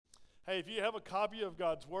Hey, if you have a copy of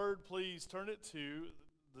God's Word, please turn it to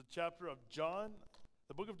the chapter of John,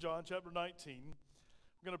 the book of John, chapter 19.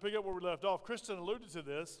 We're going to pick up where we left off. Kristen alluded to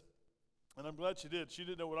this, and I'm glad she did. She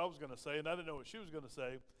didn't know what I was going to say, and I didn't know what she was going to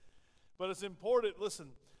say. But it's important, listen,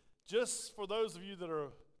 just for those of you that are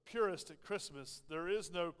purists at Christmas, there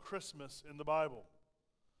is no Christmas in the Bible,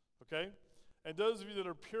 okay? And those of you that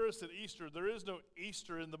are purists at Easter, there is no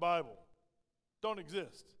Easter in the Bible. Don't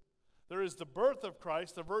exist. There is the birth of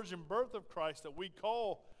Christ, the virgin birth of Christ that we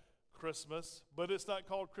call Christmas, but it's not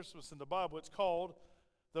called Christmas in the Bible. It's called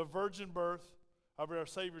the virgin birth of our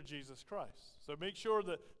Savior Jesus Christ. So make sure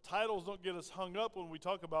that titles don't get us hung up when we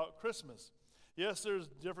talk about Christmas. Yes, there's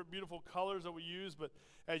different beautiful colors that we use, but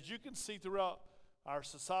as you can see throughout our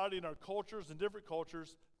society and our cultures and different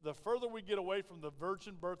cultures, the further we get away from the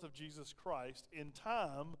virgin birth of Jesus Christ in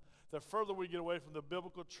time, the further we get away from the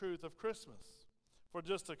biblical truth of Christmas. For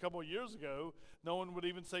just a couple of years ago, no one would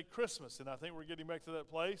even say Christmas, and I think we're getting back to that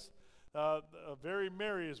place. Very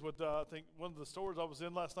Merry is what I think one of the stores I was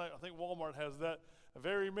in last night, I think Walmart has that,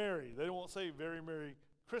 Very Merry. They won't say Very Merry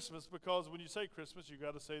Christmas because when you say Christmas, you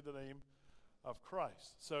got to say the name of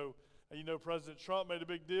Christ. So, you know, President Trump made a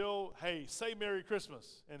big deal, hey, say Merry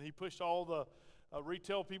Christmas, and he pushed all the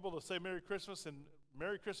retail people to say Merry Christmas, and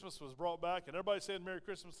Merry Christmas was brought back, and everybody said Merry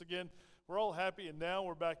Christmas again. We're all happy, and now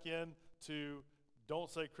we're back in to don't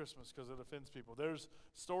say Christmas because it offends people. There's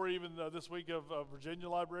a story even this week of Virginia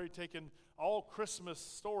Library taking all Christmas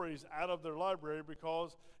stories out of their library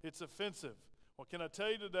because it's offensive. Well, can I tell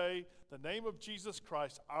you today, the name of Jesus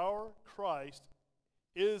Christ, our Christ,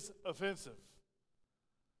 is offensive.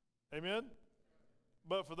 Amen?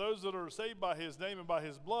 But for those that are saved by his name and by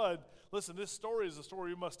his blood, listen, this story is a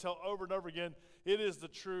story we must tell over and over again. It is the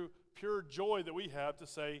true, pure joy that we have to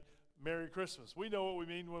say Merry Christmas. We know what we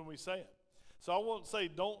mean when we say it. So I won't say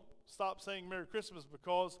don't stop saying Merry Christmas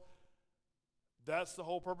because that's the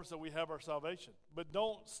whole purpose that we have our salvation. But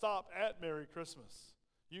don't stop at Merry Christmas.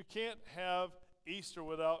 You can't have Easter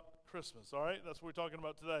without Christmas, all right? That's what we're talking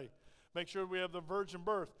about today. Make sure we have the virgin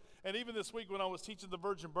birth. And even this week when I was teaching the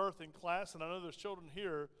virgin birth in class, and I know there's children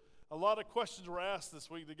here, a lot of questions were asked this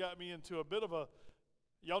week that got me into a bit of a,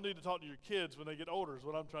 y'all need to talk to your kids when they get older is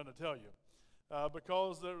what I'm trying to tell you.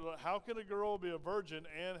 Because how can a girl be a virgin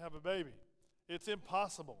and have a baby? It's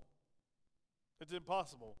impossible. It's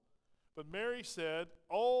impossible. But Mary said,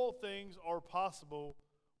 all things are possible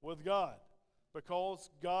with God because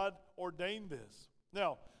God ordained this.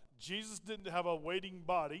 Now, Jesus didn't have a waiting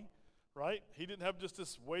body, right? He didn't have just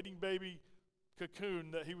this waiting baby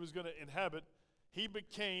cocoon that he was going to inhabit. He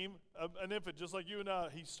became an infant just like you and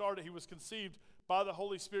I. He was conceived by the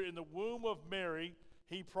Holy Spirit in the womb of Mary.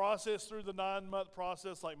 He processed through the 9-month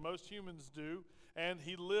process like most humans do. And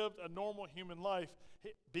he lived a normal human life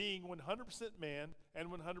being 100% man and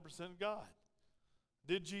 100% God.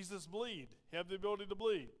 Did Jesus bleed? Have the ability to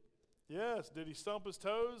bleed? Yes. Did he stump his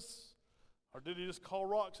toes? Or did he just call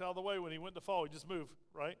rocks out of the way when he went to fall? He just moved,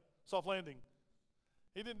 right? Soft landing.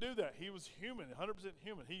 He didn't do that. He was human, 100%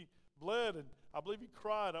 human. He bled, and I believe he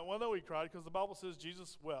cried. Well, I know he cried because the Bible says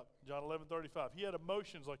Jesus wept, John 11:35. He had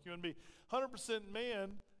emotions like you and me. 100%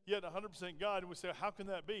 man, yet 100% God. And we say, how can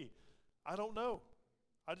that be? I don't know.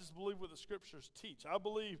 I just believe what the scriptures teach. I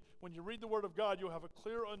believe when you read the word of God, you'll have a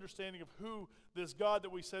clear understanding of who this God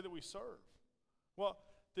that we say that we serve. Well,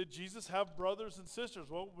 did Jesus have brothers and sisters?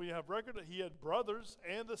 Well, we have record that he had brothers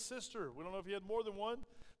and a sister. We don't know if he had more than one,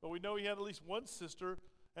 but we know he had at least one sister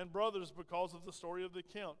and brothers because of the story of the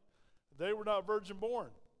account. They were not virgin born.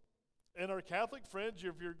 And our Catholic friends,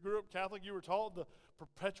 if you grew up Catholic, you were taught the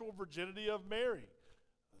perpetual virginity of Mary.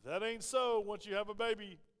 That ain't so once you have a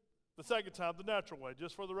baby. The second time, the natural way,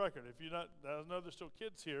 just for the record. If you're not, I know there's still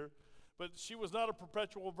kids here, but she was not a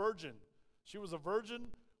perpetual virgin. She was a virgin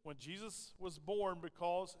when Jesus was born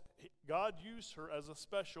because God used her as a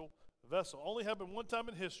special vessel. Only happened one time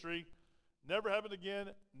in history, never happened again,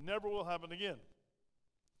 never will happen again.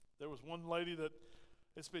 There was one lady that,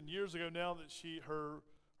 it's been years ago now that her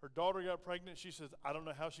daughter got pregnant. She says, I don't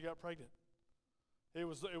know how she got pregnant. It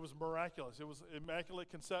was miraculous. It was immaculate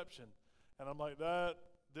conception. And I'm like, that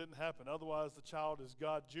didn't happen. Otherwise, the child is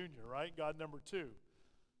God Jr., right? God number 2,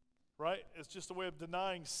 right? It's just a way of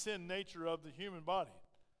denying sin nature of the human body.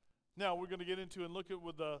 Now, we're going to get into and look at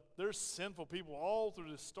there's sinful people all through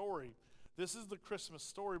this story. This is the Christmas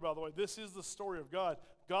story, by the way. This is the story of God.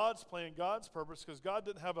 God's plan, God's purpose, because God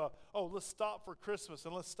didn't have let's stop for Christmas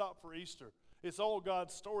and let's stop for Easter. It's all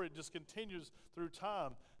God's story. It just continues through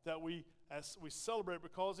time that as we celebrate,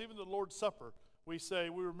 because even the Lord's Supper, we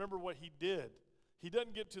remember what he did. He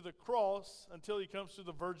doesn't get to the cross until he comes to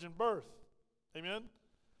the virgin birth. Amen?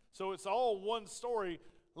 So it's all one story.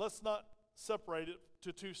 let's not separate it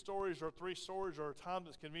to 2 stories or 3 stories or a time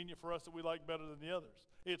that's convenient for us that we like better than the others.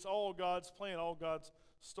 It's all God's plan, all God's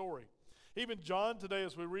story. Even John today,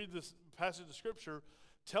 as we read this passage of Scripture,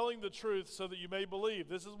 telling the truth so that you may believe.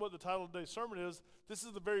 This is what the title of today's sermon is. This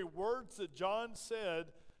is the very words that John said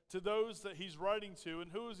to those that he's writing to.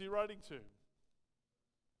 And who is he writing to?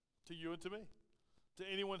 To you and to me. To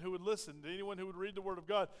anyone who would listen, to anyone who would read the Word of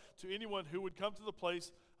God, to anyone who would come to the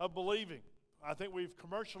place of believing. I think we've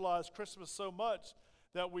commercialized Christmas so much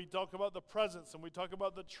that we talk about the presents and we talk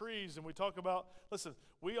about the trees and we talk about, listen,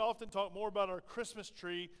 we often talk more about our Christmas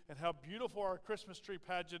tree and how beautiful our Christmas tree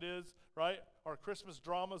pageant is, right? Our Christmas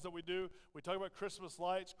dramas that we do. We talk about Christmas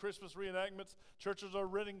lights, Christmas reenactments. Churches are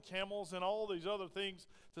renting camels and all these other things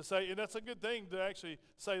to say, and that's a good thing to actually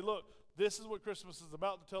say, look, this is what Christmas is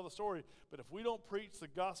about, to tell the story. But if we don't preach the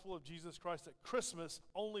gospel of Jesus Christ, that Christmas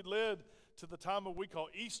only led to the time of what we call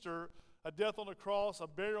Easter, a death on a cross, a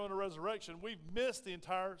burial, and a resurrection, we've missed the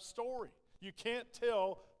entire story. You can't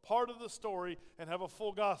tell part of the story and have a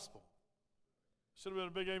full gospel. Should have been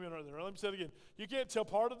a big amen right there. Let me say it again. You can't tell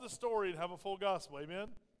part of the story and have a full gospel. Amen?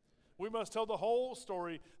 We must tell the whole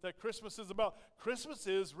story that Christmas is about. Christmas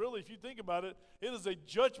is really, if you think about it, it is a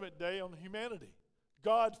judgment day on humanity.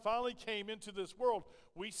 God finally came into this world.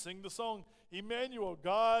 We sing the song, Emmanuel,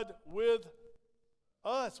 God with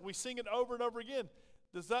us. We sing it over and over again.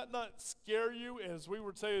 Does that not scare you? As we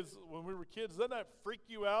would say when we were kids, does that not freak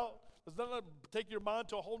you out? Does that not take your mind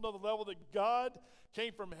to a whole nother level that God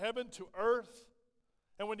came from heaven to earth?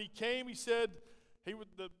 And when he came, he said,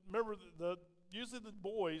 usually the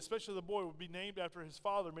boy, especially the boy, would be named after his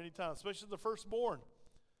father many times, especially the firstborn.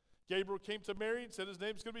 Gabriel came to Mary and said his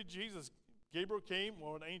name's going to be Jesus. Gabriel came,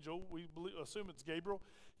 or an angel, assume it's Gabriel,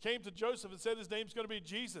 came to Joseph and said his name's going to be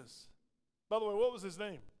Jesus. By the way, what was his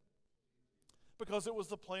name? Because it was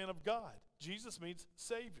the plan of God. Jesus means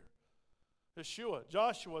Savior. Yeshua,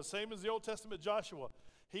 Joshua, same as the Old Testament Joshua.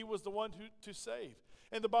 He was the one to save.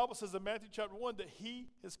 And the Bible says in Matthew chapter 1 that he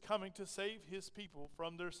is coming to save his people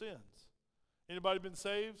from their sins. Anybody been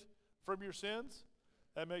saved from your sins?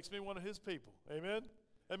 That makes me one of his people. Amen?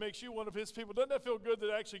 That makes you one of his people. Doesn't that feel good that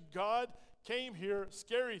actually God came here,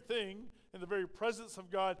 scary thing, in the very presence of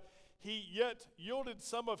God. He yet yielded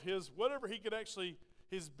some of his, whatever he could actually,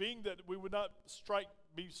 his being, that we would not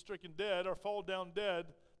be stricken dead or fall down dead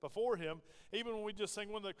before him. Even when we just sang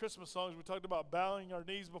one of the Christmas songs, we talked about bowing our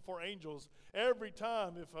knees before angels. Every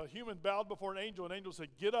time if a human bowed before an angel said,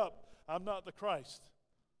 get up, I'm not the Christ.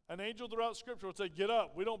 An angel throughout Scripture would say, get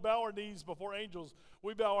up. We don't bow our knees before angels.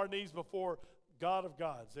 We bow our knees before God of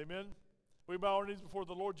gods. Amen? We bow our knees before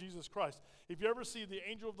the Lord Jesus Christ. If you ever see the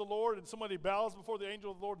angel of the Lord and somebody bows before the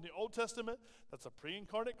angel of the Lord in the Old Testament, that's a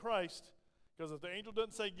pre-incarnate Christ. Because if the angel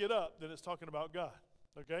doesn't say get up, then it's talking about God.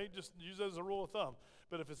 Okay? Just use that as a rule of thumb.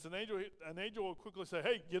 But if it's an angel will quickly say,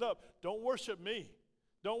 hey, get up. Don't worship me.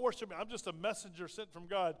 Don't worship me. I'm just a messenger sent from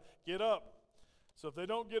God. Get up. So if they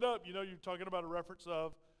don't get up, you know you're talking about a reference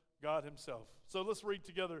of God himself. So let's read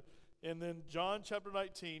together. And then John chapter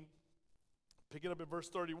 19, picking up in verse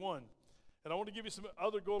 31. And I want to give you some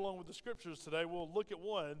other go along with the scriptures today. We'll look at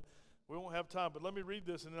one. We won't have time, but let me read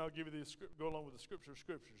this and then I'll give you the go along with the scriptures.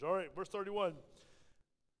 All right, verse 31.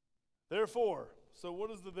 Therefore. So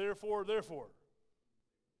what is the therefore?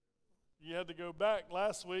 You had to go back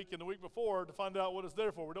last week and the week before to find out what it's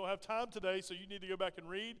there for. We don't have time today, so you need to go back and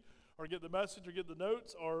read or get the message or get the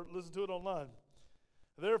notes or listen to it online.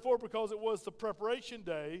 Therefore, because it was the preparation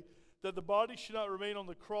day, that the body should not remain on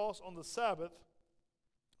the cross on the Sabbath,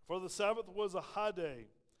 for the Sabbath was a high day.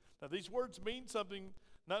 Now, these words mean something,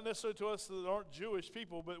 not necessarily to us that aren't Jewish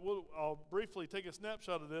people, but I'll briefly take a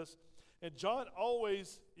snapshot of this. And John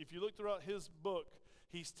always, if you look throughout his book,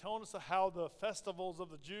 he's telling us how the festivals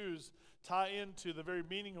of the Jews tie into the very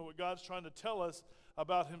meaning of what God's trying to tell us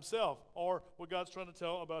about himself, or what God's trying to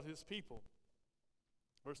tell about his people.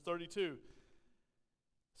 Verse 32.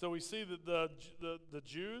 So we see that the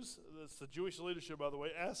Jews, that's the Jewish leadership, by the way,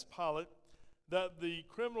 asked Pilate that the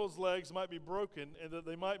criminals' legs might be broken and that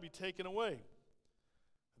they might be taken away.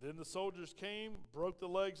 Then the soldiers came, broke the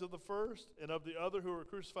legs of the first and of the other who were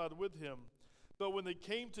crucified with him. But when they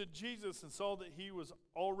came to Jesus and saw that he was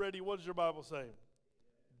already, what does your Bible say?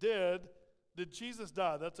 Dead. Did Jesus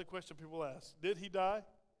die? That's a question people ask. Did he die?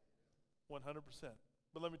 100%.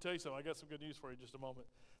 But let me tell you something. I got some good news for you in just a moment.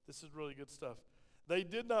 This is really good stuff. They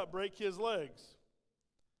did not break his legs.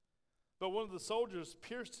 But one of the soldiers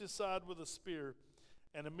pierced his side with a spear,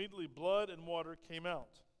 and immediately blood and water came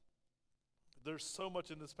out. There's so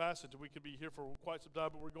much in this passage, and we could be here for quite some time,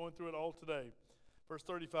 but we're going through it all today. Verse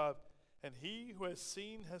 35, And he who has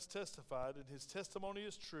seen has testified, and his testimony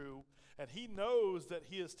is true, and he knows that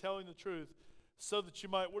he is telling the truth, so that you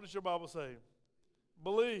might, what does your Bible say?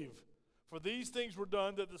 Believe. For these things were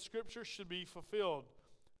done that the scripture should be fulfilled.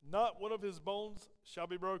 Not one of his bones shall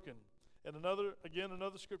be broken. And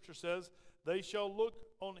another scripture says, they shall look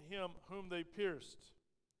on him whom they pierced.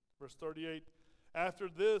 Verse 38, after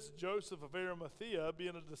this, Joseph of Arimathea,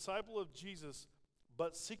 being a disciple of Jesus,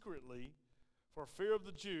 but secretly, for fear of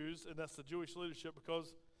the Jews, and that's the Jewish leadership,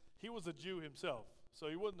 because he was a Jew himself, so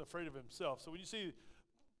he wasn't afraid of himself. So when you see,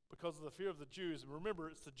 because of the fear of the Jews, and remember,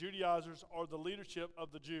 it's the Judaizers or the leadership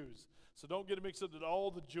of the Jews. So don't get it mixed up that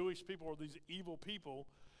all the Jewish people are these evil people.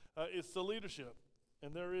 It's the leadership,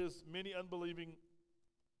 and there is many unbelieving,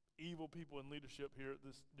 evil people in leadership here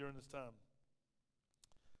during this time.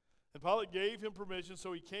 And Pilate gave him permission,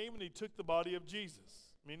 so he came and he took the body of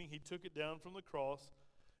Jesus, meaning he took it down from the cross,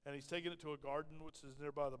 and he's taken it to a garden, which is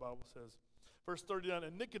nearby, the Bible says. Verse 39,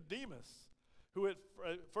 and Nicodemus, who at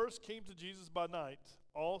first came to Jesus by night,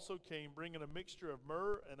 also came, bringing a mixture of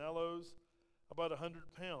myrrh and aloes, about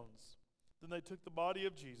 100 pounds. Then they took the body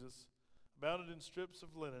of Jesus, bound it in strips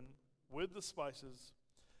of linen, with the spices,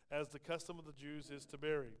 as the custom of the Jews is to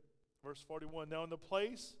bury. Verse 41, now in the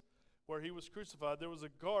place where he was crucified, there was a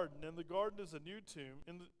garden, and the garden is a new tomb.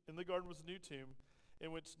 In the garden was a new tomb,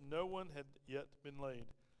 in which no one had yet been laid.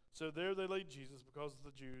 So there they laid Jesus because of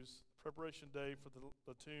the Jews. Preparation day for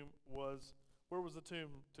the tomb was, where was the tomb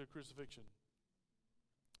to crucifixion?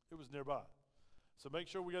 It was nearby. So make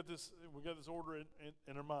sure we got this order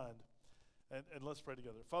in our mind. And let's pray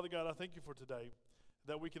together. Father God, I thank you for today,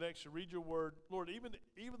 that we can actually read your word. Lord,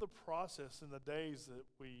 even the process in the days that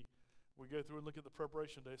we go through and look at the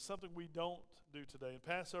preparation day, it's something we don't do today. And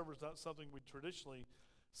Passover is not something we traditionally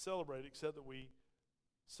celebrate, except that we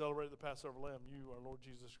celebrate the Passover lamb, you, our Lord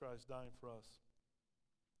Jesus Christ, dying for us.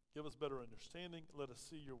 Give us better understanding. Let us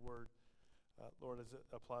see your word, Lord, as it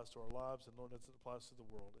applies to our lives, and Lord, as it applies to the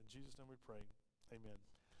world. In Jesus' name we pray. Amen.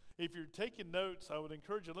 If you're taking notes, I would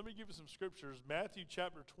encourage you, let me give you some scriptures. Matthew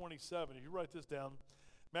chapter 27, if you write this down,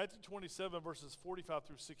 Matthew 27 verses 45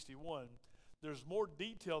 through 61. There's more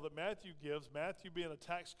detail that Matthew gives. Matthew being a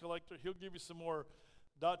tax collector, he'll give you some more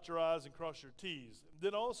dot your I's and cross your T's.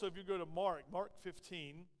 Then also, if you go to Mark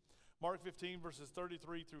 15 verses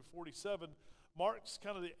 33 through 47, Mark's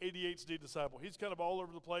kind of the ADHD disciple. He's kind of all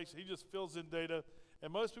over the place. He just fills in data.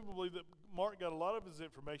 And most people believe that Mark got a lot of his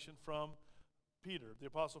information from Peter, the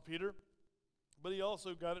Apostle Peter, but he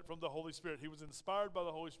also got it from the Holy Spirit. He was inspired by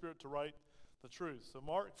the Holy Spirit to write the truth. So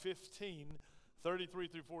Mark 15, 33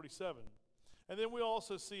 through 47. And then we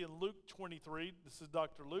also see in Luke 23, this is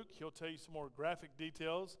Dr. Luke. He'll tell you some more graphic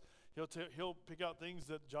details. He'll pick out things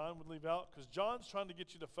that John would leave out, because John's trying to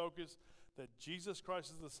get you to focus that Jesus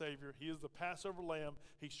Christ is the Savior. He is the Passover lamb.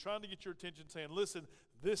 He's trying to get your attention, saying, listen,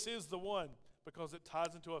 this is the one, because it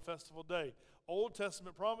ties into a festival day. Old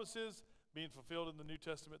Testament promises being fulfilled in the New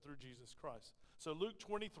Testament through Jesus Christ. So Luke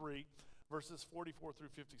 23, verses 44 through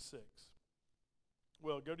 56.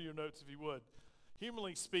 Well, go to your notes if you would.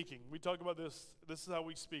 Humanly speaking, we talk about this is how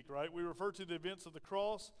we speak, right? We refer to the events of the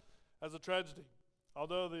cross as a tragedy,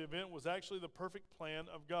 although the event was actually the perfect plan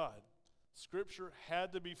of God. Scripture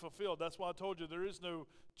had to be fulfilled. That's why I told you there is no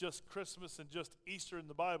just Christmas and just Easter in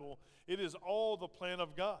the Bible. It is all the plan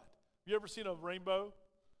of God. You ever seen a rainbow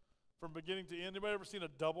from beginning to end? Anybody ever seen a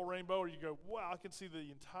double rainbow, or you go, wow, I can see the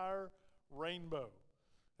entire rainbow?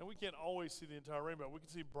 And we can't always see the entire rainbow. We can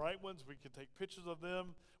see bright ones. We can take pictures of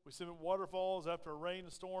them. We see them at waterfalls after a rain, a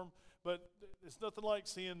storm. But it's nothing like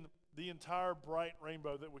seeing the entire bright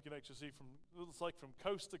rainbow that we can actually see it's like from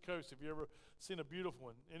coast to coast. Have you ever seen a beautiful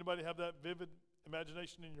one? Anybody have that vivid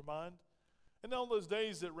imagination in your mind? And on those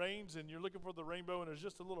days it rains and you're looking for the rainbow and there's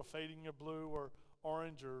just a little fading of blue or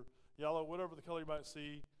orange or yellow, whatever the color you might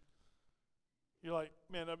see, you're like,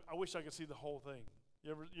 man, I wish I could see the whole thing.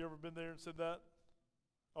 You ever been there and said that?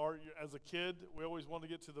 Or as a kid, we always want to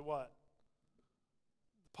get to the what?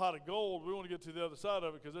 The pot of gold. We want to get to the other side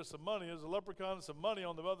of it because there's some money. There's a leprechaun and some money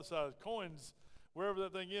on the other side. Coins, wherever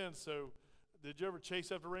that thing ends. So did you ever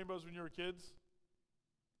chase after rainbows when you were kids?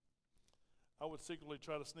 I would secretly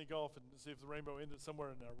try to sneak off and see if the rainbow ended somewhere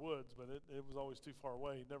in our woods, but it was always too far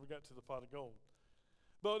away. Never got to the pot of gold.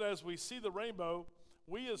 But as we see the rainbow,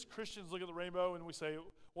 we as Christians look at the rainbow and we say,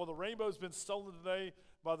 well, the rainbow's been stolen today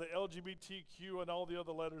by the LGBTQ and all the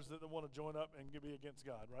other letters that they want to join up and be against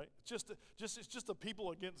God, right? It's just the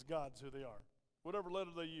people against God's who they are, whatever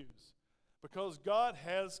letter they use. Because God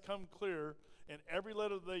has come clear in every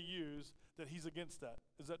letter they use that he's against that.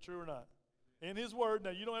 Is that true or not? In his word,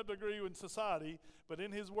 now you don't have to agree with society, but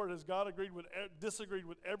in his word, has God disagreed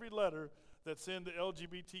with every letter that's in the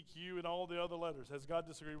LGBTQ and all the other letters? Has God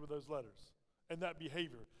disagreed with those letters and that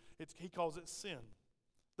behavior? He calls it sin.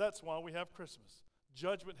 That's why we have Christmas.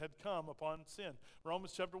 Judgment had come upon sin.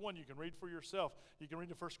 Romans chapter 1, you can read for yourself. You can read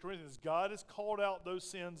in 1 Corinthians. God has called out those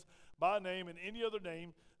sins by name, and any other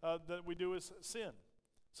name that we do is sin.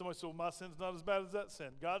 Somebody said, well, my sin's not as bad as that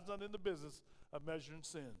sin. God's not in the business of measuring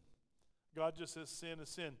sin. God just says sin is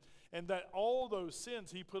sin. And that all those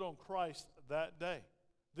sins he put on Christ that day.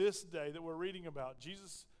 This day that we're reading about.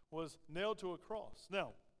 Jesus was nailed to a cross.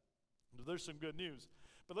 Now, there's some good news.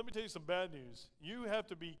 But let me tell you some bad news. You have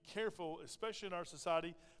to be careful, especially in our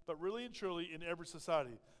society, but really and truly in every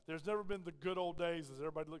society. There's never been the good old days as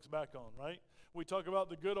everybody looks back on, right? We talk about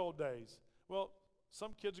the good old days. Well,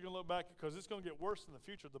 some kids are going to look back because it's going to get worse in the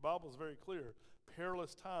future. The Bible is very clear.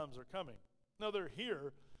 Perilous times are coming. Now, they're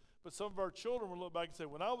here, but some of our children will look back and say,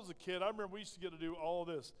 when I was a kid, I remember we used to get to do all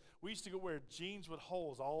this. We used to go wear jeans with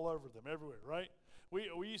holes all over them everywhere, right? We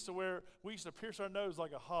used to pierce our nose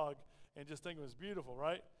like a hog and just think it was beautiful,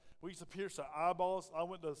 right? We used to pierce our eyeballs. I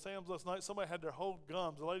went to Sam's last night. Somebody had their whole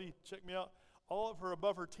gums. The lady checked me out. All of her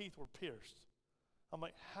above her teeth were pierced. I'm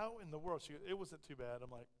like, how in the world? She goes, it wasn't too bad.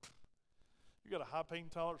 I'm like, you got a high pain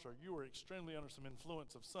tolerance, or you were extremely under some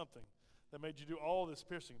influence of something that made you do all this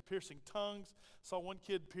piercing. Piercing tongues. Saw one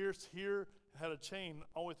kid pierced here, had a chain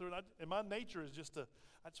all the way through. And my nature is just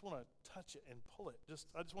I just want to touch it and pull it.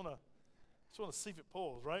 I just want to see if it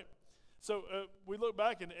pulls, right? So we look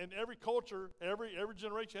back, and every culture, every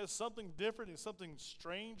generation has something different and something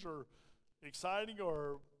strange or exciting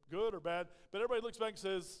or good or bad. But everybody looks back and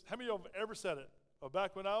says, how many of you have ever said it? Well,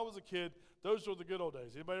 back when I was a kid, those were the good old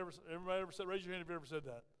days. Everybody ever said, raise your hand if you ever said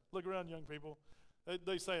that. Look around, young people.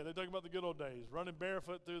 They say it. They talk about the good old days, running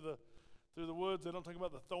barefoot through the woods. They don't talk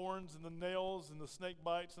about the thorns and the nails and the snake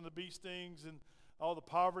bites and the bee stings and all the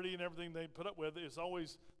poverty and everything they put up with. It's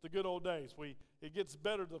always the good old days. It gets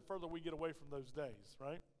better the further we get away from those days,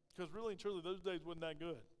 right? Because really and truly, those days wasn't that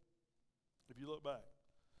good if you look back.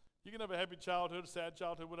 You can have a happy childhood, a sad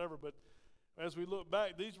childhood, whatever, but as we look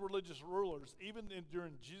back, these religious rulers, even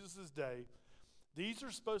during Jesus' day, these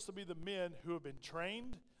are supposed to be the men who have been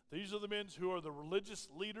trained. These are the men who are the religious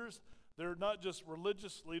leaders. They're not just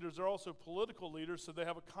religious leaders, they're also political leaders, so they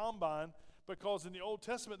have a combine, because in the Old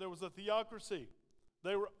Testament there was a theocracy.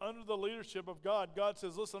 They were under the leadership of God. God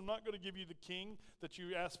says, listen, I'm not going to give you the king that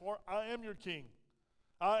you asked for. I am your king.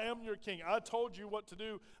 I am your king. I told you what to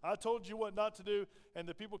do. I told you what not to do. And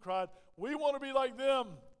the people cried, we want to be like them.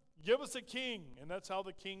 Give us a king. And that's how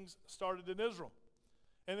the kings started in Israel.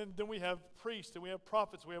 And then we have priests and we have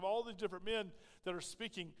prophets. We have all these different men that are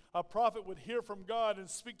speaking. A prophet would hear from God and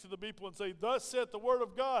speak to the people and say, thus saith the word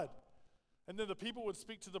of God. And then the people would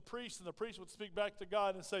speak to the priest, and the priest would speak back to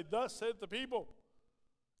God and say, thus saith the people.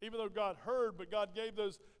 Even though God heard, but God gave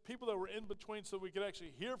those people that were in between so we could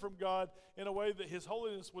actually hear from God in a way that his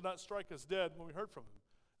holiness would not strike us dead when we heard from him.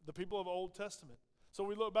 The people of Old Testament. So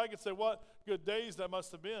we look back and say, what good days that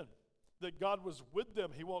must have been. That God was with them,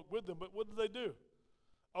 he walked with them. But what did they do?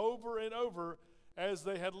 Over and over, as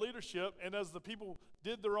they had leadership and as the people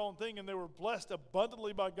did their own thing and they were blessed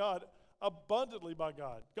abundantly by God,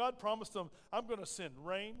 God promised them, I'm going to send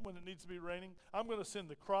rain when it needs to be raining. I'm going to send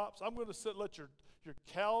the crops. I'm going to let your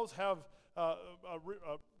cows have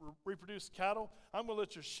reproduced cattle. I'm going to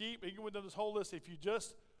let your sheep. He went down this whole list. If you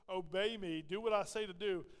just obey me, do what I say to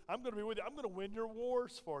do, I'm going to be with you. I'm going to win your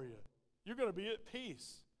wars for you. You're going to be at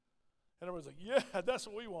peace. And everyone's like, yeah, that's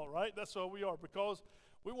what we want, right? That's what we are, because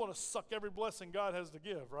we want to suck every blessing God has to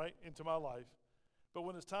give, right, into my life. But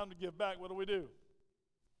when it's time to give back, what do?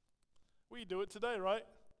 We do it today, right?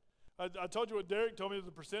 I told you what Derek told me,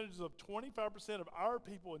 the percentages of 25% of our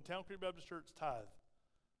people in Town Creek Baptist Church tithe.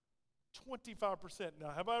 25%.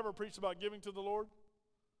 Now, have I ever preached about giving to the Lord?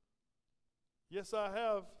 Yes, I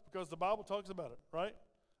have, because the Bible talks about it, right?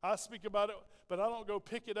 I speak about it, but I don't go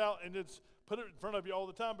pick it out and just put it in front of you all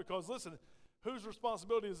the time, because, listen, whose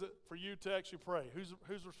responsibility is it for you to actually pray?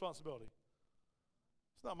 Whose responsibility?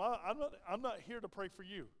 It's not mine. I'm not here to pray for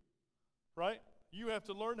you, right? You have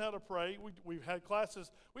to learn how to pray. We've had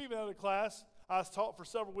classes. We even had a class I was taught for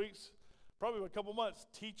several weeks, probably a couple months,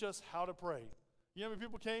 teach us how to pray. You know how many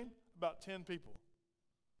people came? About 10 people.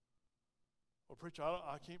 Well, preacher,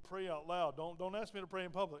 I can't pray out loud. Don't ask me to pray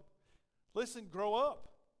in public. Listen, grow up.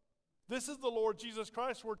 This is the Lord Jesus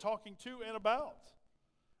Christ we're talking to and about.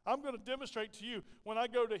 I'm going to demonstrate to you. When I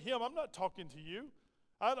go to him, I'm not talking to you.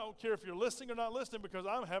 I don't care if you're listening or not listening, because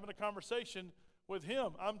I'm having a conversation with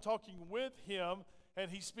him. I'm talking with him, and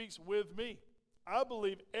he speaks with me. I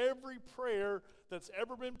believe every prayer that's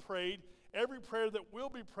ever been prayed, every prayer that will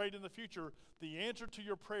be prayed in the future, the answer to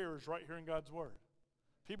your prayer is right here in God's word.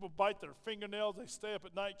 People bite their fingernails. They stay up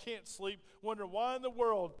at night, can't sleep, wonder why in the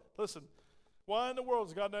world, listen, why in the world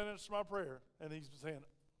has God not answered my prayer? And he's saying,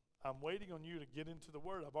 I'm waiting on you to get into the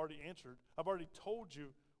Word. I've already answered. I've already told you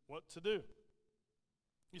what to do.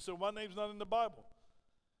 You say, my name's not in the Bible.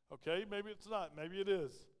 Okay, maybe it's not. Maybe it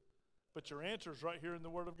is. But your answer is right here in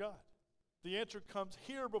the Word of God. The answer comes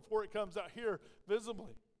here before it comes out here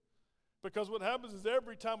visibly. Because what happens is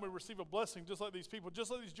every time we receive a blessing, just like these people,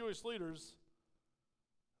 just like these Jewish leaders,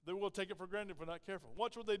 they will take it for granted if we're not careful.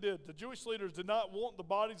 Watch what they did. The Jewish leaders did not want the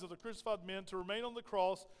bodies of the crucified men to remain on the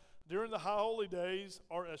cross during the high holy days,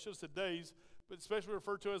 or I should have said days, but especially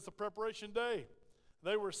referred to as the preparation day.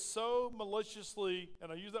 They were so maliciously,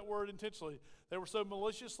 and I use that word intentionally, they were so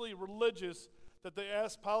maliciously religious that they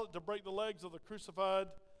asked Pilate to break the legs of the crucified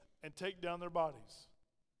and take down their bodies.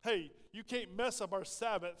 Hey, you can't mess up our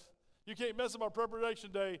Sabbath. You can't mess up our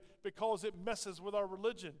preparation day because it messes with our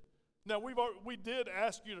religion. Now, we did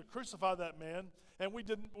ask you to crucify that man, and we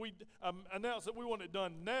announced that we want it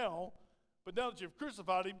done now, but now that you've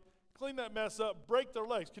crucified him, clean that mess up, break their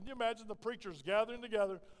legs. Can you imagine the preachers gathering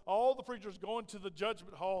together, all the preachers going to the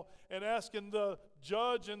judgment hall and asking the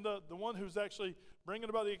judge and the one who's actually bringing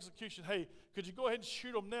about the execution, hey, could you go ahead and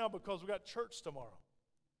shoot them now because we got church tomorrow?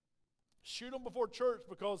 Shoot them before church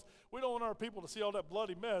because we don't want our people to see all that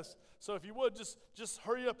bloody mess. So if you would, just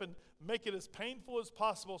hurry up and make it as painful as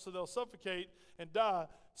possible so they'll suffocate and die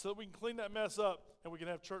so that we can clean that mess up and we can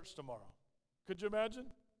have church tomorrow. Could you imagine?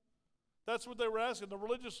 That's what they were asking. The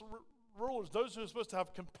religious rulers, those who are supposed to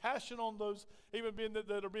have compassion on those even being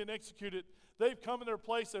that are being executed, they've come in their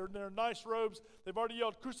place. They're in their nice robes. They've already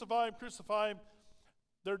yelled, crucify him, crucify him.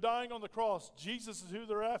 They're dying on the cross. Jesus is who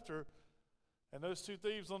they're after. And those two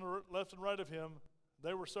thieves on the left and right of him,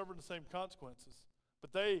 they were suffering the same consequences.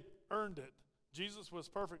 But they earned it. Jesus was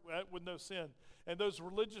perfect with no sin. And those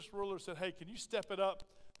religious rulers said, hey, can you step it up?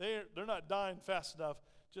 They're not dying fast enough.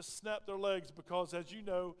 Just snap their legs because, as you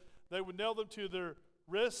know, they would nail them to their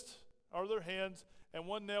wrist or their hands, and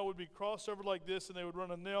one nail would be crossed over like this, and they would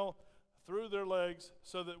run a nail through their legs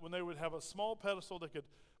so that when they would have a small pedestal, they could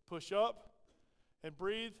push up and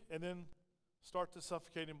breathe and then start to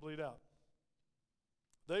suffocate and bleed out.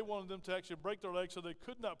 They wanted them to actually break their legs so they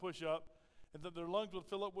could not push up, and that their lungs would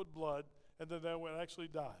fill up with blood, and then they would actually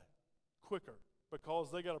die quicker because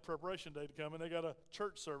they got a preparation day to come, and they got a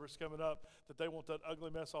church service coming up that they want that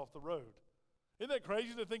ugly mess off the road. Isn't that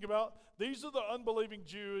crazy to think about? These are the unbelieving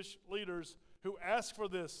Jewish leaders who ask for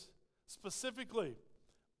this specifically.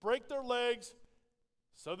 Break their legs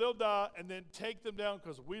so they'll die, and then take them down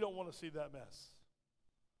because we don't want to see that mess.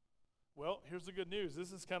 Well, here's the good news.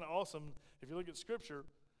 This is kind of awesome. If you look at Scripture,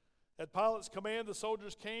 at Pilate's command, the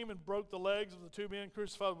soldiers came and broke the legs of the two men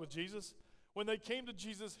crucified with Jesus. When they came to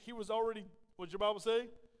Jesus, he was already, what did your Bible say?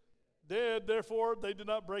 Dead. Therefore, they did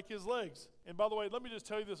not break his legs. And by the way, let me just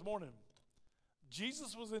tell you this morning.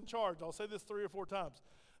 Jesus was in charge. I'll say this 3 or 4 times.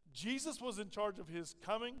 Jesus was in charge of his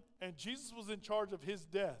coming, and Jesus was in charge of his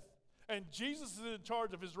death. And Jesus is in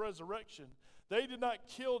charge of his resurrection. They did not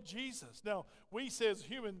kill Jesus. Now, we say as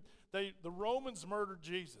human, the Romans murdered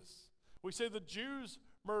Jesus. We say the Jews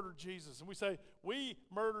murdered Jesus. And we say, we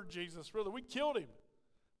murdered Jesus. Really, we killed him.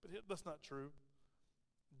 But that's not true.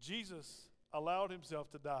 Jesus allowed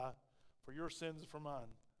himself to die for your sins and for mine.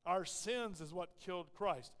 Our sins is what killed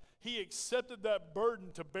Christ. He accepted that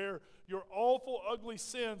burden to bear your awful, ugly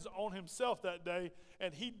sins on himself that day,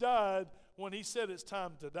 and he died when he said it's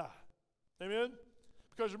time to die. Amen?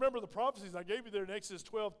 Because remember the prophecies I gave you there in Exodus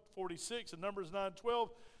 12:46 and Numbers 9:12,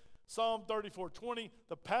 Psalm 34:20,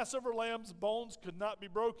 the Passover lamb's bones could not be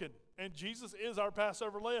broken, and Jesus is our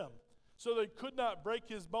Passover lamb. So they could not break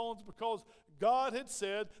his bones because God had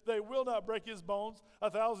said they will not break his bones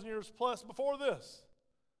 1,000 years plus before this.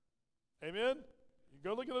 Amen? You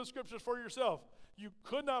go look at those scriptures for yourself. You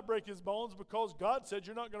could not break his bones because God said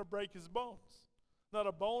you're not going to break his bones. Not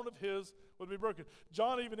a bone of his would be broken.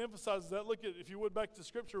 John even emphasizes that. Look at, if you would, back to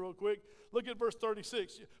scripture real quick. Look at verse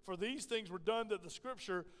 36. For these things were done that the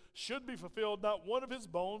scripture should be fulfilled. Not one of his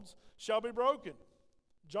bones shall be broken.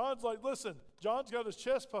 John's like, listen, John's got his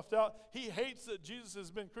chest puffed out. He hates that Jesus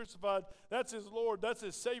has been crucified. That's his Lord. That's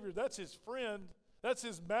his Savior. That's his friend. That's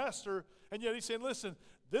his master. And yet he's saying, listen,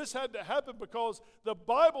 this had to happen because the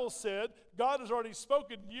Bible said, God has already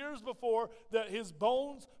spoken years before that his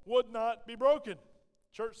bones would not be broken.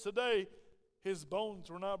 Church, today, his bones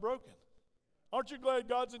were not broken. Aren't you glad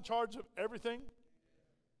God's in charge of everything?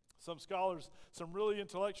 Some scholars, some really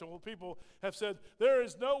intellectual people have said, there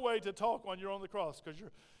is no way to talk when you're on the cross because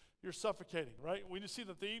you're suffocating, right? We just see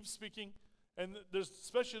the thieves speaking, and there's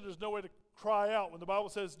no way to cry out. When the Bible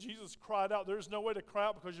says Jesus cried out, there's no way to cry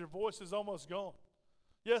out because your voice is almost gone.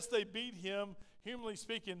 Yes, they beat him, humanly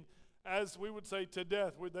speaking, as we would say, to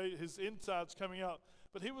death, with his insides coming out.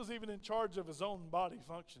 But he was even in charge of his own body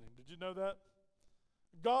functioning. Did you know that?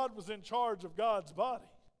 God was in charge of God's body.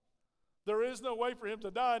 There is no way for him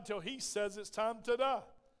to die until he says it's time to die.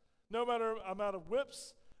 No matter amount of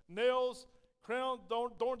whips, nails,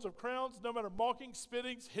 thorns of crowns, no matter mocking,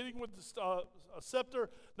 spittings, hitting with a scepter,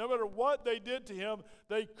 no matter what they did to him,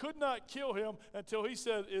 they could not kill him until he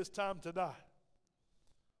said it's time to die.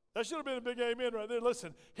 That should have been a big amen right there.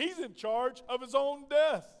 Listen, he's in charge of his own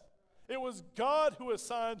death. It was God who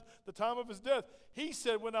assigned the time of his death. He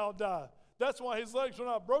said, when I'll die. That's why his legs were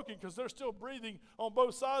not broken, because they're still breathing on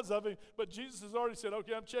both sides of him. But Jesus has already said,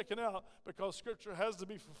 okay, I'm checking out, because Scripture has to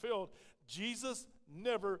be fulfilled. Jesus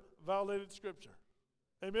never violated Scripture.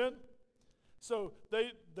 Amen? So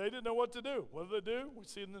they didn't know what to do. What did they do? We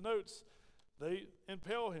see in the notes. They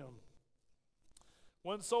impale him.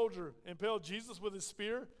 One soldier impaled Jesus with his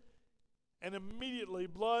spear, and immediately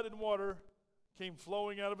blood and water came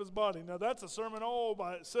flowing out of his body. Now that's a sermon all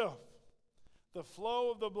by itself. The flow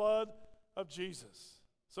of the blood of Jesus.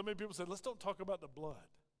 So many people say, let's don't talk about the blood,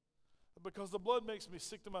 because the blood makes me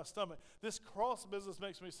sick to my stomach. This cross business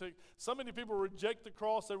makes me sick. So many people reject the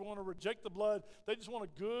cross. They want to reject the blood. They just want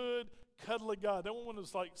a good, cuddly God. They don't want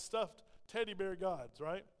those like stuffed teddy bear gods,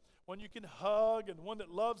 right? One you can hug, and one that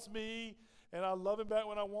loves me, and I love him back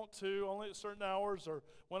when I want to, only at certain hours or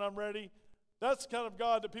when I'm ready. That's the kind of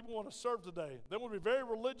God that people want to serve today. They want to be very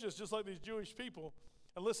religious, just like these Jewish people.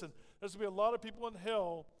 And listen, there's going to be a lot of people in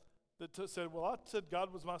hell that said, well, I said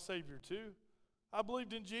God was my Savior too. I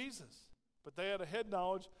believed in Jesus. But they had a head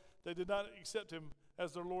knowledge. They did not accept him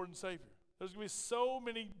as their Lord and Savior. There's going to be so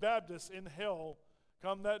many Baptists in hell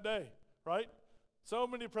come that day, right? So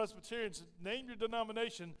many Presbyterians, name your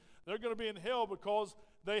denomination, they're going to be in hell because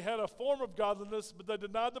they had a form of godliness, but they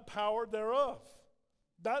denied the power thereof.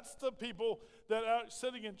 That's the people that are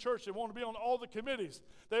sitting in church. They want to be on all the committees.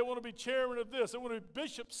 They want to be chairman of this. They want to be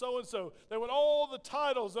bishop so-and-so. They want all the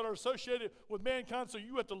titles that are associated with mankind. So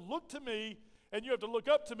you have to look to me, and you have to look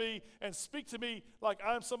up to me and speak to me like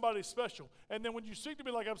I'm somebody special. And then when you speak to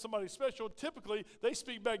me like I'm somebody special, typically they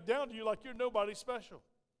speak back down to you like you're nobody special.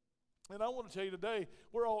 And I want to tell you today,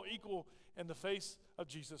 we're all equal in the face of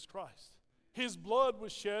Jesus Christ. His blood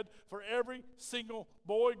was shed for every single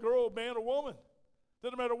boy, girl, man, or woman.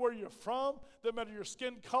 Doesn't matter where you're from, doesn't matter your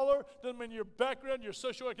skin color, doesn't matter your background, your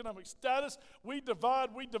socioeconomic status. We divide,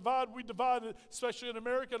 especially in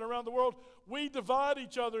America and around the world. We divide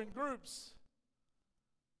each other in groups.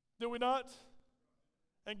 Do we not?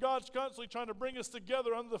 And God's constantly trying to bring us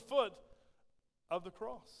together under the foot of the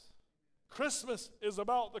cross. Christmas is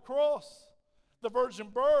about the cross. The virgin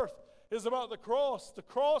birth is about the cross. The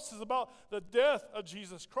cross is about the death of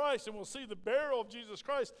Jesus Christ, and we'll see the burial of Jesus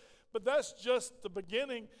Christ. But that's just the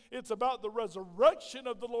beginning. It's about the resurrection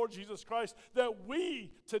of the Lord Jesus Christ, that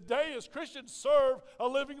we today as Christians serve a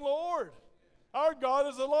living Lord. Our God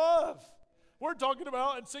is alive. We're talking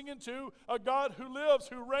about and singing to a God who lives,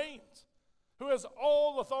 who reigns, who has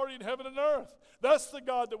all authority in heaven and earth. That's the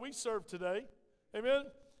God that we serve today. Amen?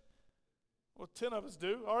 Well, 10 of us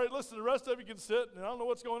do. All right, listen, the rest of you can sit, and I don't know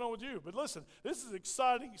what's going on with you. But listen, this is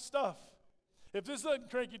exciting stuff. If this doesn't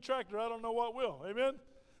crank your tractor, I don't know what will. Amen?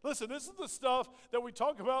 Listen, this is the stuff that we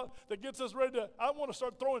talk about that gets us ready to, I want to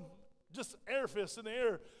start throwing just air fists in the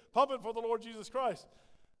air, pumping for the Lord Jesus Christ.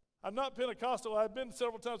 I'm not Pentecostal. I've been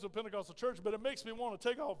several times to a Pentecostal church, but it makes me want to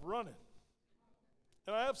take off running.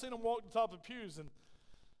 And I have seen them walk the top of pews, and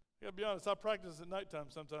I got to be honest, I practice at nighttime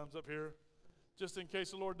sometimes up here, just in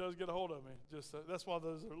case the Lord does get a hold of me. Just that's why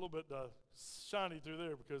those are a little bit shiny through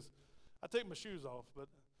there, because I take my shoes off, but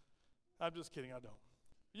I'm just kidding, I don't.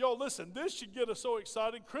 Yo, listen, this should get us so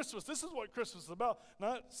excited. Christmas, this is what Christmas is about.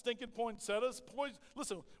 Not stinking poinsettias.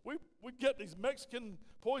 Listen, we get these Mexican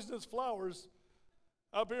poisonous flowers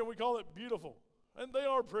up here, and we call it beautiful. And they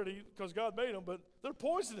are pretty because God made them, but they're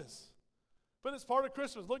poisonous. But it's part of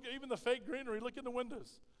Christmas. Look at even the fake greenery. Look in the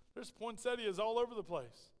windows. There's poinsettias all over the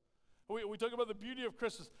place. We talk about the beauty of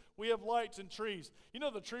Christmas. We have lights and trees. You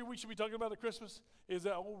know the tree we should be talking about at Christmas is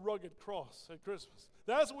that old rugged cross at Christmas.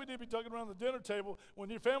 That's what we need to be talking around the dinner table. When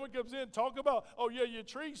your family comes in, talk about, oh yeah, your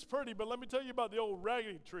tree's pretty, but let me tell you about the old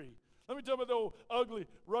raggedy tree. Let me tell you about the old ugly,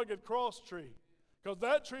 rugged cross tree. Because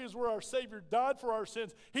that tree is where our Savior died for our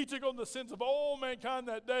sins. He took on the sins of all mankind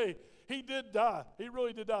that day. He did die. He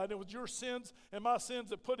really did die. And it was your sins and my sins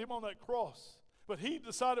that put him on that cross. But he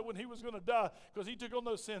decided when he was going to die, because he took on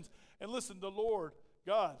those sins. And listen, the Lord,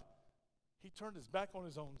 God, he turned his back on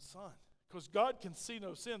his own son. Because God can see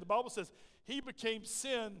no sin. The Bible says he became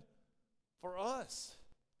sin for us.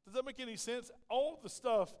 Does that make any sense? All the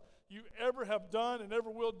stuff you ever have done and ever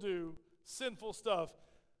will do, sinful stuff,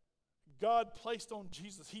 God placed on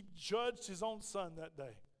Jesus. He judged his own son that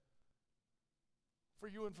day for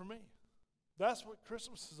you and for me. That's what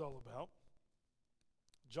Christmas is all about.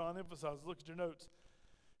 John emphasizes, look at your notes.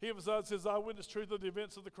 He emphasizes his eyewitness truth of the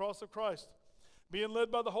events of the cross of Christ. Being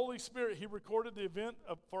led by the Holy Spirit, he recorded the event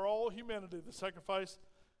for all humanity, the sacrifice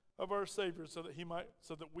of our Savior, so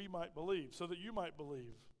that we might believe, so that you might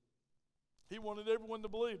believe. He wanted everyone to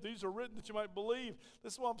believe. These are written that you might believe.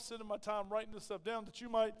 This is why I'm spending my time writing this stuff down, that you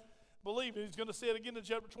might believe. And he's going to say it again in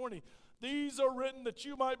chapter 20. These are written that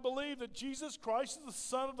you might believe that Jesus Christ is the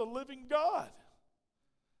Son of the living God.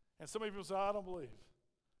 And some people say, I don't believe.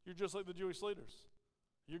 You're just like the Jewish leaders.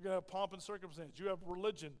 You're going to have pomp and circumstance. You have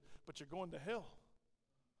religion, but you're going to hell.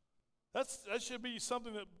 That should be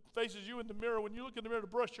something that faces you in the mirror. When you look in the mirror to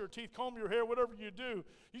brush your teeth, comb your hair, whatever you do,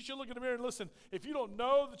 you should look in the mirror and listen. If you don't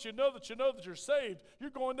know that you know that you know that you're saved, you're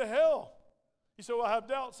going to hell. You say, well, I have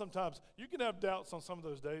doubts sometimes. You can have doubts on some of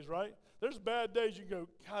those days, right? There's bad days you can go,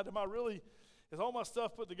 God, is all my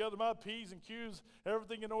stuff put together, my P's and Q's,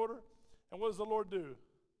 everything in order? And what does the Lord do?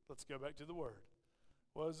 Let's go back to the Word.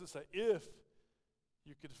 What does it say? If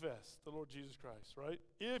you confess the Lord Jesus Christ, right?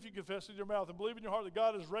 If you confess with your mouth and believe in your heart that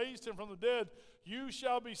God has raised him from the dead, you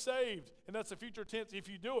shall be saved. And that's a future tense if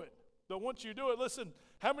you do it. But once you do it, listen,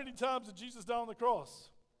 how many times did Jesus die on the cross?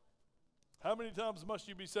 How many times must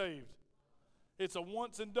you be saved? It's a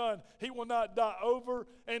once and done. He will not die over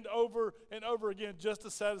and over and over again just to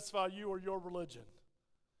satisfy you or your religion.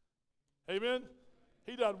 Amen?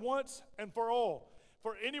 He died once and for all.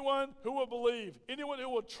 For anyone who will believe, anyone who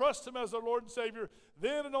will trust him as their Lord and Savior,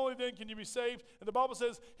 then and only then can you be saved. And the Bible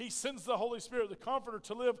says he sends the Holy Spirit, the Comforter,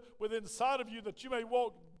 to live within inside of you that you may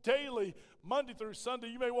walk daily, Monday through Sunday.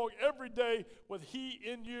 You may walk every day with he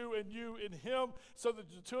in you and you in him, so that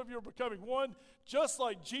the two of you are becoming one, just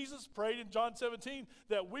like Jesus prayed in John 17,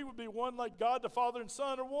 that we would be one like God the Father and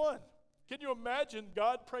Son are one. Can you imagine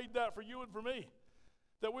God prayed that for you and for me?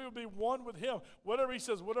 That we would be one with him. Whatever he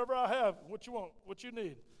says, whatever I have, what you want, what you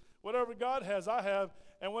need. Whatever God has, I have,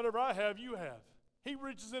 and whatever I have, you have. He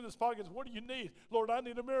reaches in his pockets, what do you need? Lord, I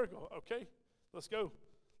need a miracle. Okay, let's go.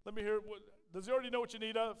 Let me hear, does he already know what you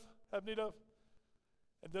have need of?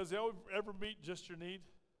 And does he ever meet just your need?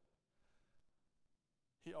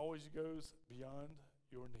 He always goes beyond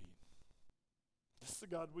your need. This is the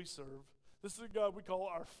God we serve. This is the God we call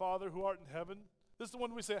our Father who art in heaven. This is the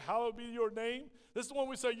one we say, hallowed be your name. This is the one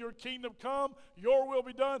we say, your kingdom come, your will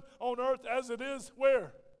be done on earth as it is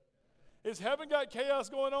where? Is heaven got chaos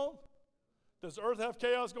going on? Does earth have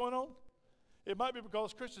chaos going on? It might be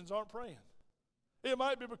because Christians aren't praying. It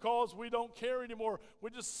might be because we don't care anymore. We're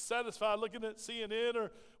just satisfied looking at CNN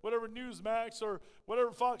or whatever Newsmax or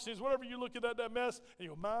whatever Fox News, whatever you look at that mess, and you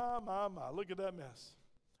go, my, look at that mess.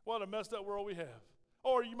 What a messed up world we have.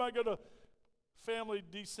 Or you might go to family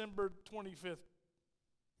December 25th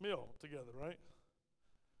meal together, right?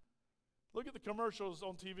 Look at the commercials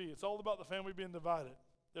on TV. It's all about the family being divided.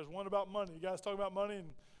 There's one about money. You guys talk about money, and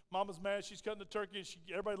mama's mad. She's cutting the turkey, and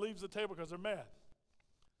everybody leaves the table because they're mad.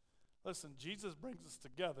 Listen, Jesus brings us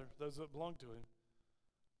together, those that belong to him.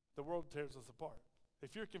 The world tears us apart.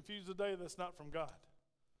 If you're confused today, that's not from God.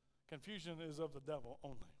 Confusion is of the devil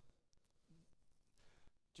only.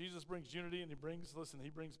 Jesus brings unity, and he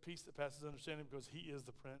brings peace that passes understanding because he is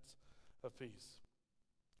the Prince of Peace.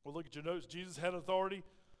 Well, look at your notes. Jesus had authority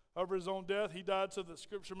over his own death. He died so that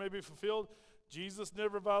Scripture may be fulfilled. Jesus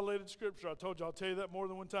never violated Scripture. I told you, I'll tell you that more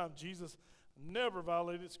than one time. Jesus never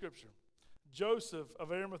violated Scripture. Joseph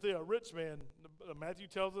of Arimathea, a rich man, Matthew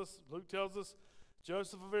tells us, Luke tells us,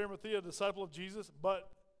 Joseph of Arimathea, a disciple of Jesus, but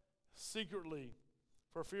secretly,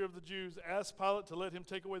 for fear of the Jews, asked Pilate to let him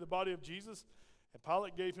take away the body of Jesus, and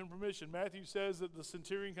Pilate gave him permission. Matthew says that the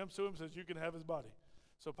centurion comes to him and says, you can have his body.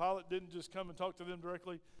 So Pilate didn't just come and talk to them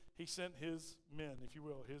directly. He sent his men, if you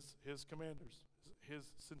will, his commanders,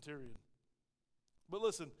 his centurion. But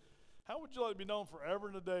listen, how would you like to be known forever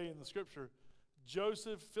and a day in the Scripture?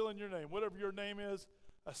 Joseph, fill in your name, whatever your name is,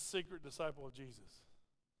 a secret disciple of Jesus.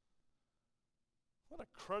 What a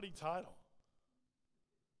cruddy title.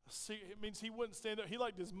 It means he wouldn't stand up. He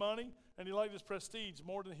liked his money and he liked his prestige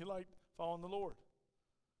more than he liked following the Lord.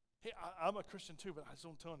 I'm a Christian too, but I just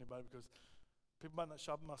don't tell anybody because people might not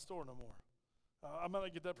shop in my store no more. I might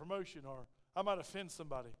not get that promotion, or I might offend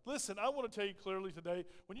somebody. Listen, I want to tell you clearly today,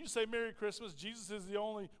 when you say Merry Christmas, Jesus is the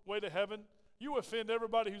only way to heaven, you offend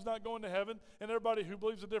everybody who's not going to heaven and everybody who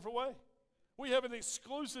believes a different way. We have an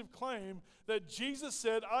exclusive claim that Jesus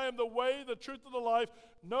said, I am the way, the truth, and the life.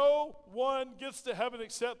 No one gets to heaven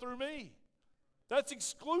except through me. That's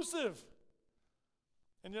exclusive.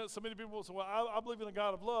 And yet so many people will say, well, I believe in a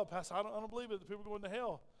God of love. Pastor, I don't believe it. The people going to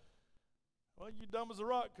hell. Well, you dumb as a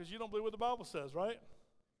rock because you don't believe what the Bible says, right?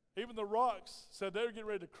 Even the rocks said they were getting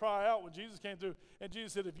ready to cry out when Jesus came through. And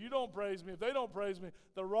Jesus said, if you don't praise me, if they don't praise me,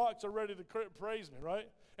 the rocks are ready to praise me, right?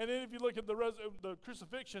 And then if you look at the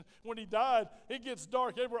crucifixion, when he died, it gets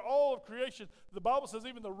dark everywhere. All of creation, the Bible says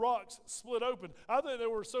even the rocks split open. I think they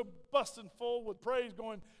were so busting full with praise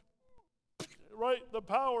going, right? The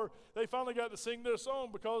power, they finally got to sing their song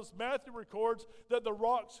because Matthew records that the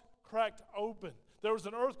rocks cracked open. There was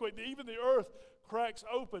an earthquake. Even the earth cracks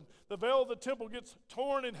open. The veil of the temple gets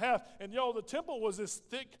torn in half. And y'all, the temple was this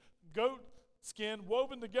thick goat skin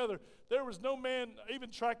woven together. There was no man,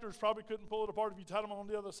 even tractors probably couldn't pull it apart if you tied them on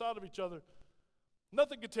the other side of each other.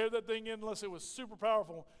 Nothing could tear that thing in unless it was super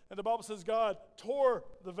powerful. And the Bible says God tore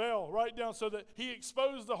the veil right down so that he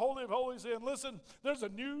exposed the Holy of Holies. And listen, there's a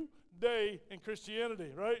new day in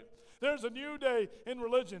Christianity, right? There's a new day in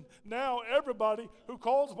religion. Now everybody who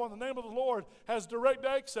calls upon the name of the Lord has direct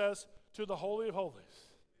access to the Holy of Holies.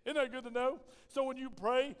 Isn't that good to know? So when you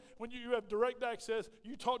pray, when you have direct access,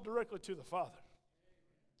 you talk directly to the Father.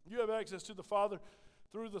 You have access to the Father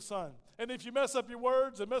through the Son. And if you mess up your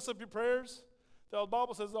words and mess up your prayers, the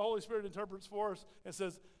Bible says the Holy Spirit interprets for us and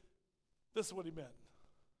says, this is what he meant.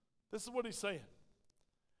 This is what he's saying.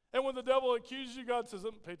 And when the devil accuses you, God says, I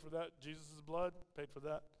paid for that. Jesus' blood paid for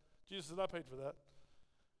that. Jesus says, I paid for that.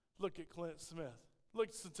 Look at Clint Smith.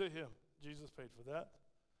 Listen to him. Jesus paid for that.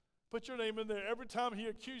 Put your name in there. Every time he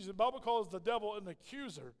accuses, the Bible calls the devil an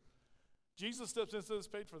accuser. Jesus steps in and says,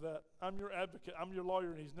 paid for that. I'm your advocate. I'm your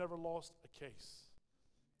lawyer, and he's never lost a case.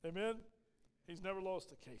 Amen? He's never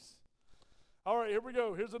lost a case. All right, here we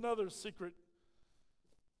go. Here's another secret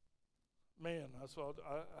man. That's what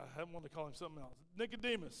I haven't wanted to call him something else.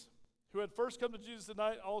 Nicodemus, who had first come to Jesus at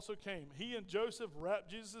night, also came. He and Joseph wrapped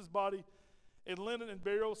Jesus' body in linen and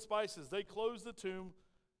burial spices. They closed the tomb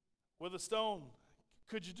with a stone.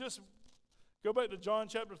 Could you just go back to John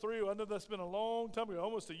chapter 3? I know that's been a long time ago.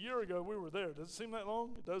 Almost a year ago we were there. Does it seem that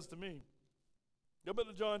long? It does to me. Go back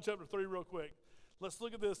to John chapter 3 real quick. Let's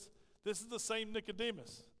look at this. This is the same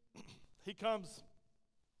Nicodemus. He comes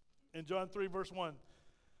in John 3 verse 1.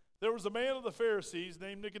 There was a man of the Pharisees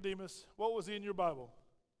named Nicodemus. What was he in your Bible?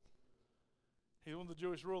 He's one of the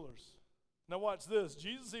Jewish rulers. Now watch this.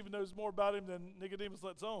 Jesus even knows more about him than Nicodemus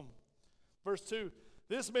lets on. Verse 2.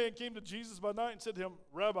 This man came to Jesus by night and said to him,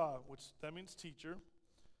 Rabbi, which that means teacher,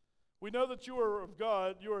 we know that you are of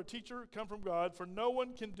God, you are a teacher come from God, for no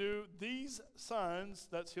one can do these signs,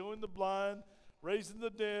 that's healing the blind, raising the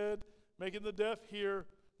dead, making the deaf hear.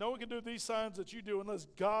 No one can do these signs that you do unless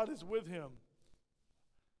God is with him.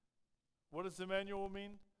 What does Emmanuel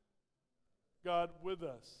mean? God with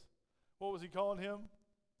us. What was he calling him?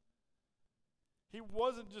 He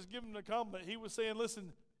wasn't just giving him a compliment. He was saying,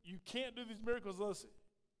 listen, you can't do these miracles unless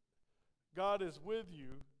God is with you,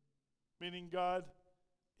 meaning God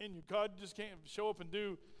in you. God just can't show up and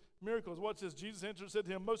do miracles. Watch this. Jesus answered and said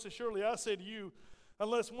to him, most assuredly I say to you,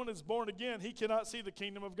 unless one is born again, he cannot see the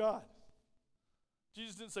kingdom of God.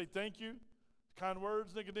 Jesus didn't say thank you, kind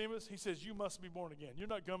words, Nicodemus. He says you must be born again. You're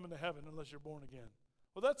not coming to heaven unless you're born again.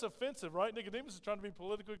 Well, that's offensive, right? Nicodemus is trying to be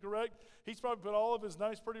politically correct. He's probably put all of his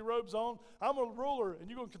nice, pretty robes on. I'm a ruler, and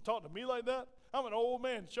you're going to talk to me like that? I'm an old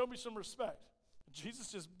man. Show me some respect.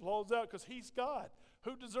 Jesus just blows out because he's God.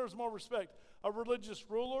 Who deserves more respect, a religious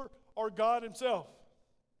ruler or God himself?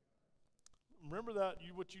 Remember that,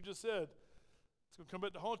 what you just said. It's going to come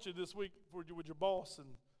back to haunt you this week with your boss and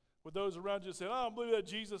with those around you saying, I don't believe that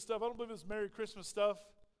Jesus stuff. I don't believe this Merry Christmas stuff.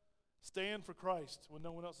 Stand for Christ when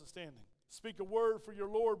no one else is standing. Speak a word for your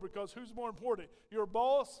Lord, because who's more important, your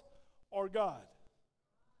boss or God?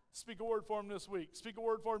 Speak a word for him this week. Speak a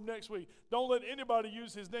word for him next week. Don't let anybody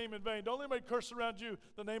use his name in vain. Don't let anybody curse around you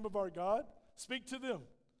the name of our God. Speak to them.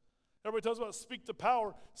 Everybody talks about speak to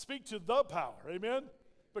power. Speak to the power. Amen?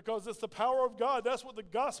 Because it's the power of God. That's what the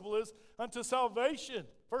gospel is unto salvation.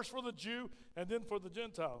 First for the Jew and then for the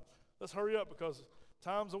Gentile. Let's hurry up because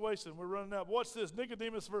time's a wasting. We're running out. Watch this.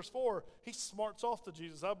 Nicodemus, verse 4. He smarts off to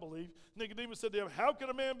Jesus, I believe. Nicodemus said to him, how can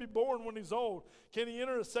a man be born when he's old? Can he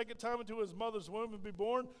enter a second time into his mother's womb and be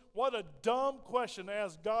born? What a dumb question to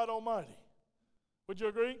ask God Almighty. Would you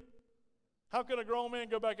agree? How can a grown man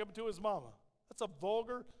go back up into his mama? That's a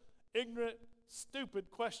vulgar, ignorant, stupid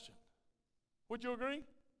question. Would you agree?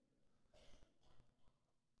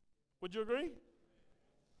 Would you agree?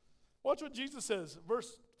 Watch what Jesus says,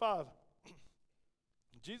 verse 5.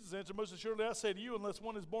 Jesus answered, most assuredly I say to you, unless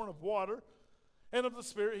one is born of water and of the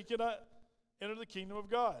Spirit, he cannot enter the kingdom of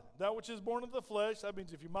God. That which is born of the flesh, that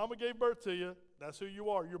means if your mama gave birth to you, that's who you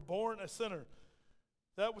are. You're born a sinner.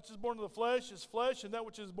 That which is born of the flesh is flesh, and that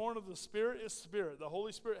which is born of the Spirit is spirit. The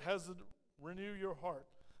Holy Spirit has to renew your heart.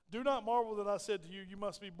 Do not marvel that I said to you, you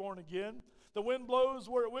must be born again. The wind blows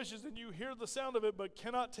where it wishes, and you hear the sound of it, but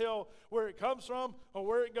cannot tell where it comes from or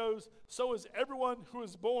where it goes. So is everyone who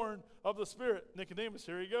is born of the Spirit. Nicodemus,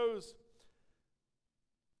 here he goes.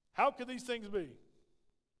 How could these things be?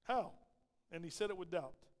 How? And he said it with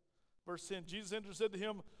doubt. Verse 10, Jesus answered and said to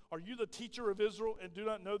him, are you the teacher of Israel and do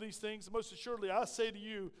not know these things? Most assuredly, I say to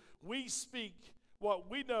you, we speak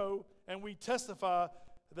what we know, and we testify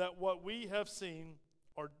that what we have seen,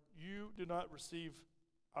 or you do not receive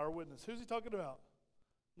our witness. Who's he talking about?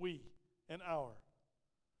 We and our.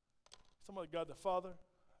 He's talking about God the Father,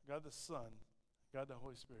 God the Son, God the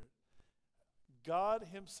Holy Spirit. God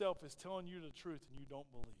himself is telling you the truth and you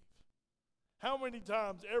don't believe. How many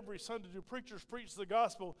times every Sunday do preachers preach the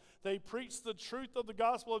gospel? They preach the truth of the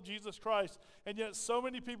gospel of Jesus Christ, and yet so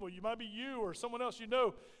many people, you might be you or someone else you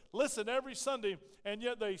know, listen every Sunday, and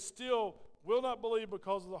yet they still will not believe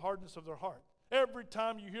because of the hardness of their heart. Every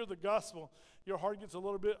time you hear the gospel, your heart gets a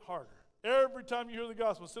little bit harder. Every time you hear the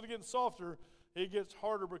gospel, instead of getting softer, it gets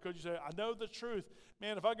harder because you say, I know the truth.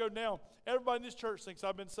 Man, if I go now, everybody in this church thinks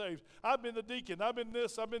I've been saved. I've been the deacon. I've been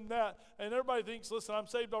this. I've been that. And everybody thinks, listen, I'm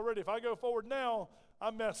saved already. If I go forward now,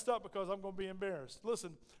 I'm messed up because I'm going to be embarrassed.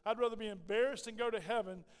 Listen, I'd rather be embarrassed and go to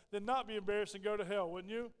heaven than not be embarrassed and go to hell,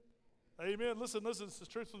 wouldn't you? Amen. Listen, this is the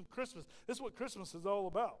truth from Christmas. This is what Christmas is all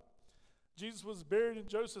about. Jesus was buried in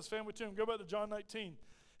Joseph's family tomb. Go back to John 19.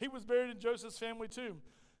 He was buried in Joseph's family tomb.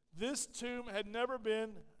 This tomb had never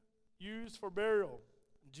been used for burial.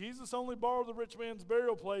 Jesus only borrowed the rich man's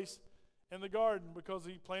burial place in the garden because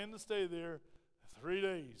he planned to stay there 3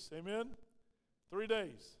 days. Amen? 3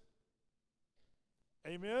 days.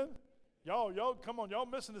 Amen? Y'all, come on. Y'all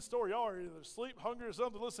missing the story. Y'all are either asleep, hungry, or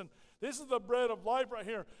something. Listen, this is the bread of life right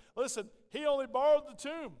here. Listen, he only borrowed the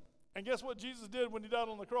tomb. And guess what Jesus did when he died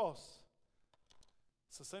on the cross?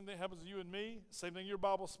 It's the same thing happens to you and me. Same thing your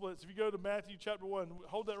Bible splits. If you go to Matthew chapter 1,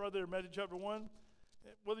 hold that right there, Matthew chapter 1.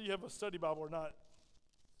 Whether you have a study Bible or not,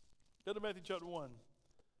 go to Matthew chapter 1.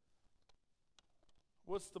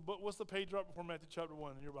 What's the page right before Matthew chapter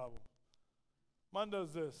 1 in your Bible? Mine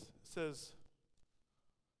does this. It says,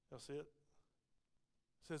 y'all see it?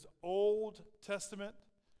 It says Old Testament,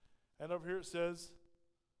 and over here it says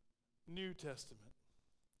New Testament.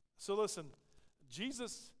 So listen,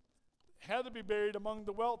 Jesus had to be buried among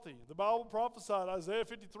the wealthy. The Bible prophesied, Isaiah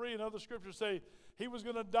 53 and other scriptures say he was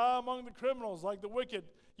going to die among the criminals like the wicked,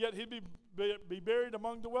 yet he'd be buried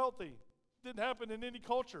among the wealthy. It didn't happen in any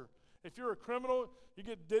culture. If you're a criminal, you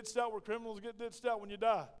get ditched out where criminals get ditched out when you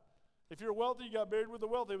die. If you're wealthy, you got buried with the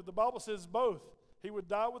wealthy. But the Bible says both. He would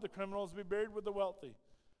die with the criminals, be buried with the wealthy.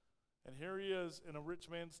 And here he is in a rich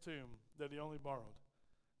man's tomb that he only borrowed.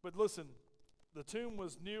 But listen, the tomb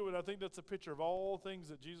was new, and I think that's a picture of all things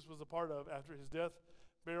that Jesus was a part of after his death,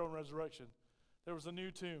 burial, and resurrection. There was a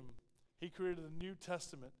new tomb. He created a New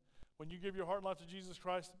Testament. When you give your heart and life to Jesus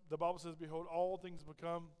Christ, the Bible says, behold, all things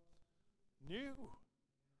become new.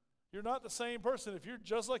 You're not the same person. If you're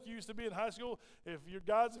just like you used to be in high school, if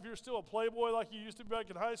you're still a playboy like you used to be back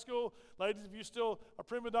in high school, ladies, if you're still a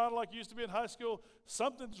prima donna like you used to be in high school,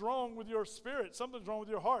 something's wrong with your spirit. Something's wrong with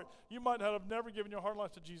your heart. You might not have never given your heart and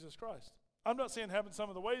life to Jesus Christ. I'm not saying having some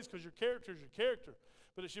of the ways because your character is your character,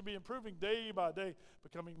 but it should be improving day by day,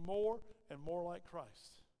 becoming more and more like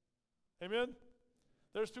Christ. Amen?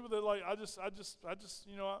 There's people that like,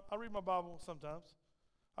 I read my Bible sometimes.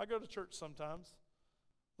 I go to church sometimes.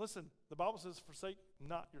 Listen, the Bible says, forsake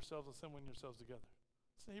not yourselves, assembling yourselves together.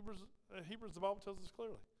 It's in Hebrews, the Bible tells us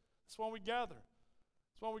clearly. That's why we gather.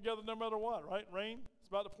 That's why we gather no matter what, right? Rain, it's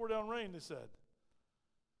about to pour down rain, they said.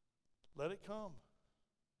 Let it come,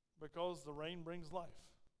 because the rain brings life.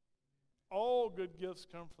 All good gifts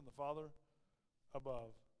come from the Father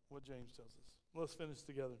above, what James tells us. Let's finish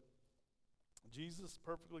together. Jesus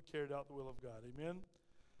perfectly carried out the will of God. Amen?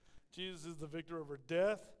 Jesus is the victor over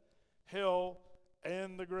death, hell,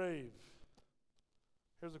 and the grave.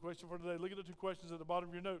 Here's a question for today. Look at the two questions at the bottom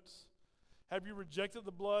of your notes. Have you rejected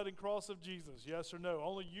the blood and cross of Jesus? Yes or no?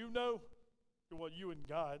 Only you know. Well, you and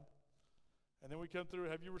God. And then we come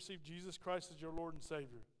through. Have you received Jesus Christ as your Lord and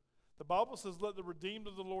Savior? The Bible says, let the redeemed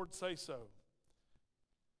of the Lord say so.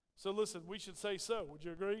 So listen, we should say so. Would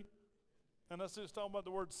you agree? And that's just talking about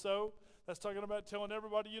the word so. That's talking about telling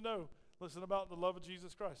everybody you know. Listen about the love of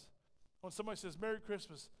Jesus Christ. When somebody says, Merry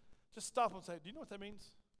Christmas, just stop and say, do you know what that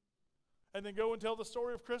means? And then go and tell the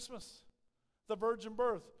story of Christmas, the virgin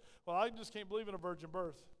birth. Well, I just can't believe in a virgin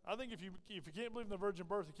birth. I think if you can't believe in the virgin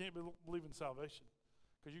birth, you can't believe in salvation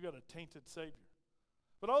because you got a tainted Savior.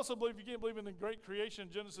 But I also believe you can't believe in the great creation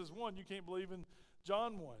in Genesis 1. You can't believe in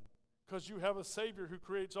John 1 because you have a Savior who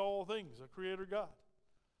creates all things, a creator God.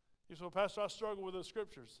 You say, well, Pastor, I struggle with those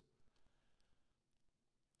scriptures.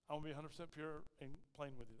 I want to be 100% pure and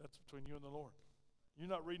plain with you. That's between you and the Lord. You're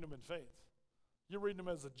not reading them in faith. You're reading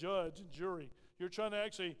them as a judge and jury. You're trying to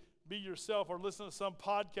actually be yourself or listen to some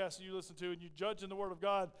podcast that you listen to, and you judge in the Word of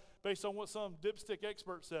God based on what some dipstick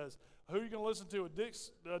expert says. Who are you going to listen to,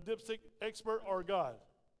 a dipstick expert or God?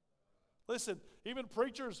 Listen, even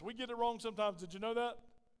preachers, we get it wrong sometimes. Did you know that?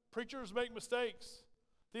 Preachers make mistakes.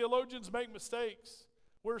 Theologians make mistakes.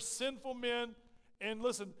 We're sinful men, and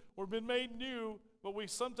listen, we've been made new, but we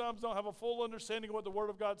sometimes don't have a full understanding of what the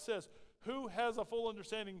Word of God says. Who has a full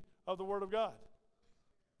understanding of the Word of God?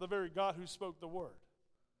 The very God who spoke the Word.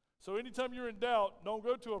 So anytime you're in doubt, don't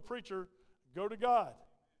go to a preacher, go to God.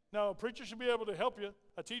 Now, a preacher should be able to help you.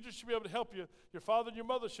 A teacher should be able to help you. Your father and your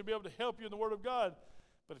mother should be able to help you in the Word of God.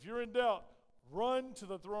 But if you're in doubt, run to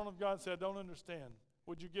the throne of God and say, I don't understand.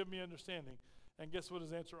 Would you give me understanding? And guess what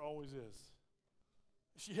his answer always is?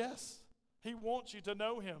 Yes. He wants you to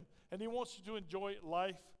know him, and he wants you to enjoy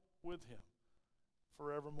life with him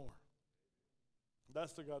forevermore.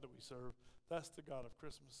 That's the God that we serve. That's the God of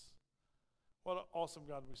Christmas. What an awesome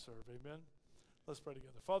God we serve. Amen. Let's pray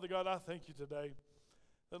together. Father God, I thank you today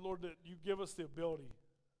that, Lord, that you give us the ability,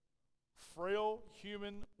 frail,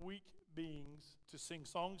 human, weak beings, to sing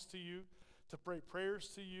songs to you, to pray prayers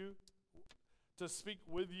to you, to speak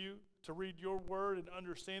with you, to read your word and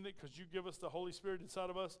understand it, because you give us the Holy Spirit inside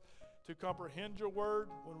of us to comprehend your word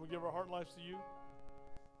when we give our heart and lives to you.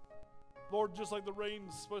 Lord, just like the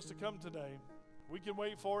rain's supposed to come today, we can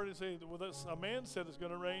wait for it and say, well, a man said it's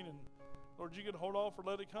going to rain, and Lord, you can hold off or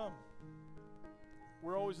let it come.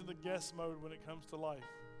 We're always in the guess mode when it comes to life,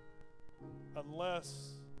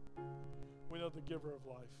 unless we know the giver of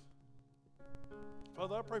life.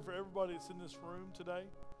 Father, I pray for everybody that's in this room today,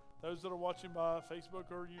 those that are watching by Facebook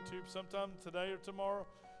or YouTube, sometime today or tomorrow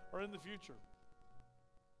or in the future,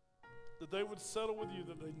 that they would settle with you,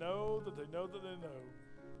 that they know that they know that they know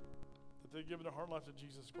that they've given their heart and life to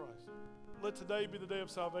Jesus Christ. Let today be the day of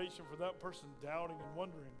salvation for that person doubting and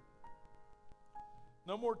wondering.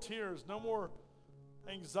 No more tears, no more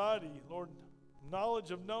anxiety, Lord. Knowledge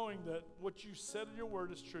of knowing that what you said in your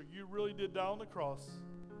word is true. You really did die on the cross,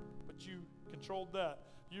 but you controlled that.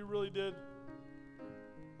 You really did,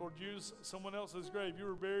 Lord, use someone else's grave. You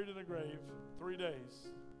were buried in a grave 3 days.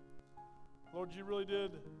 Lord, you really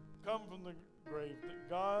did come from the grave. That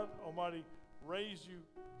God Almighty raised you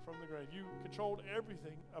from the grave. You controlled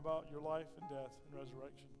everything about your life and death and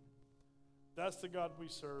resurrection. That's the God we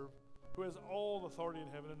serve, who has all authority in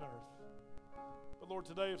heaven and earth. But Lord,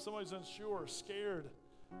 today, if somebody's unsure or scared,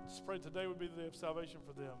 just pray today would be the day of salvation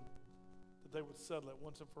for them, that they would settle it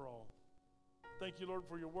once and for all. Thank you, Lord,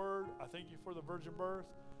 for your word. I thank you for the virgin birth.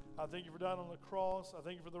 I thank you for dying on the cross. I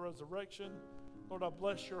thank you for the resurrection. Lord, I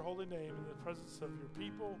bless your holy name in the presence of your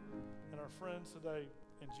people and our friends today.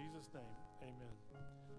 In Jesus' name, amen.